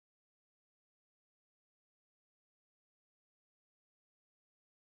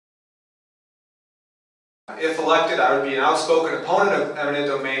If elected, I would be an outspoken opponent of eminent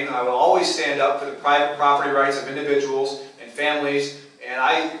domain. I will always stand up for the private property rights of individuals and families, and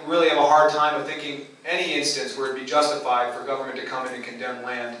I really have a hard time of thinking any instance where it would be justified for government to come in and condemn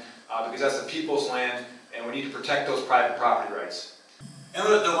land, because that's the people's land, and we need to protect those private property rights.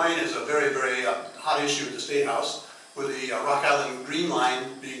 Eminent domain is a very, very hot issue at the State House, with the Rock Island Green Line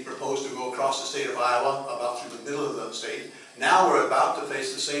being proposed to go across the state of Iowa, about through the middle of the state. Now we're about to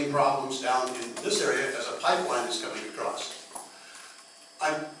face the same problems down in this area as a pipeline is coming across.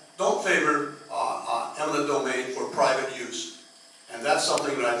 I don't favor eminent domain for private use, and that's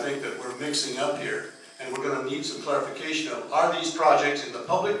something that I think that we're mixing up here, and we're going to need some clarification of, are these projects in the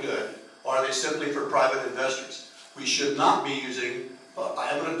public good, or are they simply for private investors? We should not be using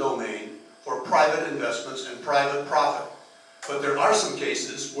eminent domain for private investments and private profit. But there are some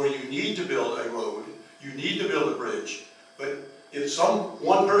cases where you need to build a road, you need to build a bridge, but if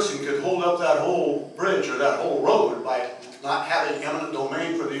one person could hold up that whole bridge or that whole road by not having eminent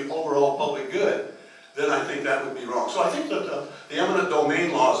domain for the overall public good, then I think that would be wrong. So I think that the eminent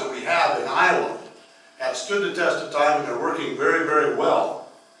domain laws that we have in Iowa have stood the test of time, and they're working very, very well.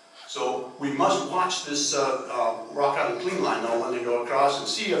 So we must watch this Rock Island Clean Line though when they go across, and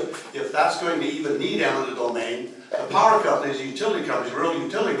see if that's going to even need eminent domain. The power companies, the utility companies, rural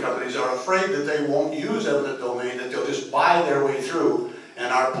utility companies are afraid that they won't use eminent domain, that they'll just buy their way through,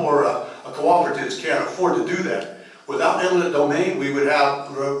 and our poor cooperatives can't afford to do that. Without eminent domain, we would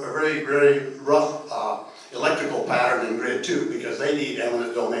have a very, very rough electrical pattern in grid too, because they need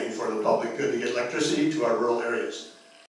eminent domain for the public good to get electricity to our rural areas.